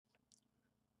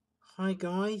Hi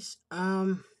guys.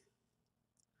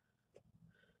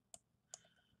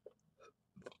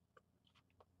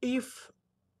 If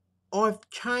I've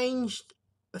changed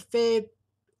a fair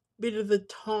bit of the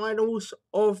titles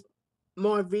of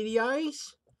my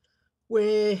videos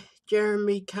where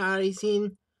Jeremy Carr is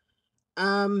in.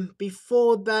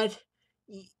 Before that,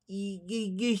 you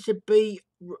used to be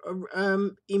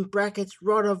in brackets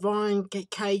Rod of Iron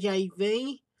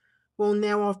KJV. Well,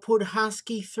 now I've put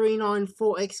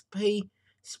hasky394xp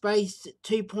space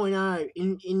 2.0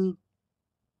 in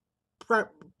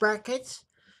brackets.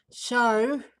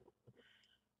 So,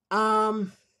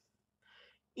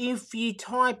 if you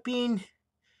type in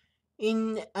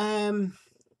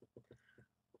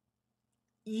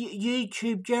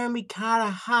YouTube Jeremy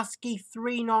Carter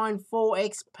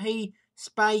hasky394xp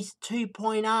space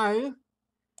 2.0,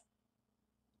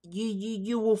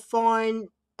 you will find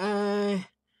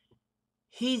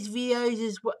his videos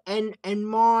as well, and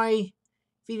my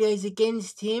videos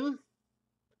against him.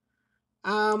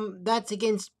 That's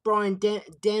against Brian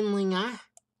Denlinger.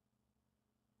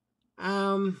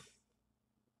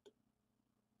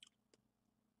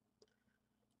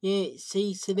 Yeah,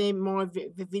 see, so then my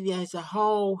videos a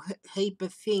whole heap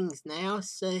of things now.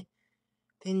 So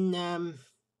then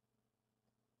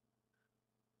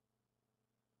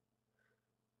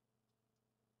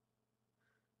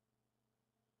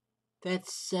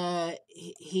that's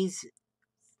his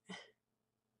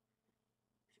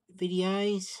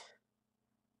videos.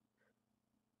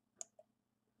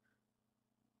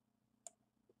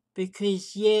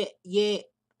 Because at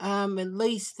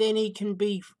least then he can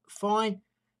be fine.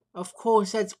 Of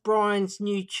course, that's Brian's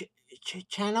new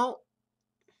channel.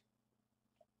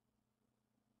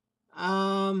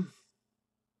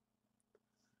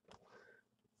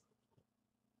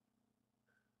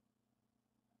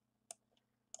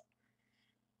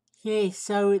 Yeah,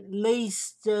 so at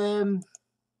least and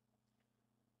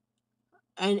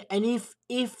if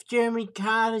Jeremy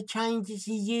Carter changes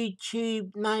his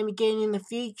YouTube name again in the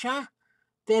future,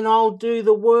 then I'll do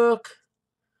the work.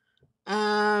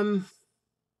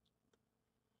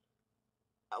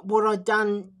 What I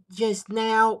done just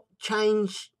now,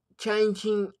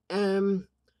 changing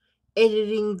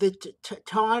editing the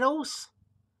titles.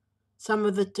 Some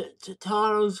of the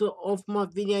titles of my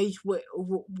videos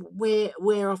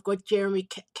where I've got Jeremy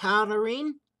Carter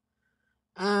in.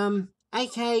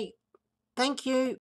 Okay, thank you.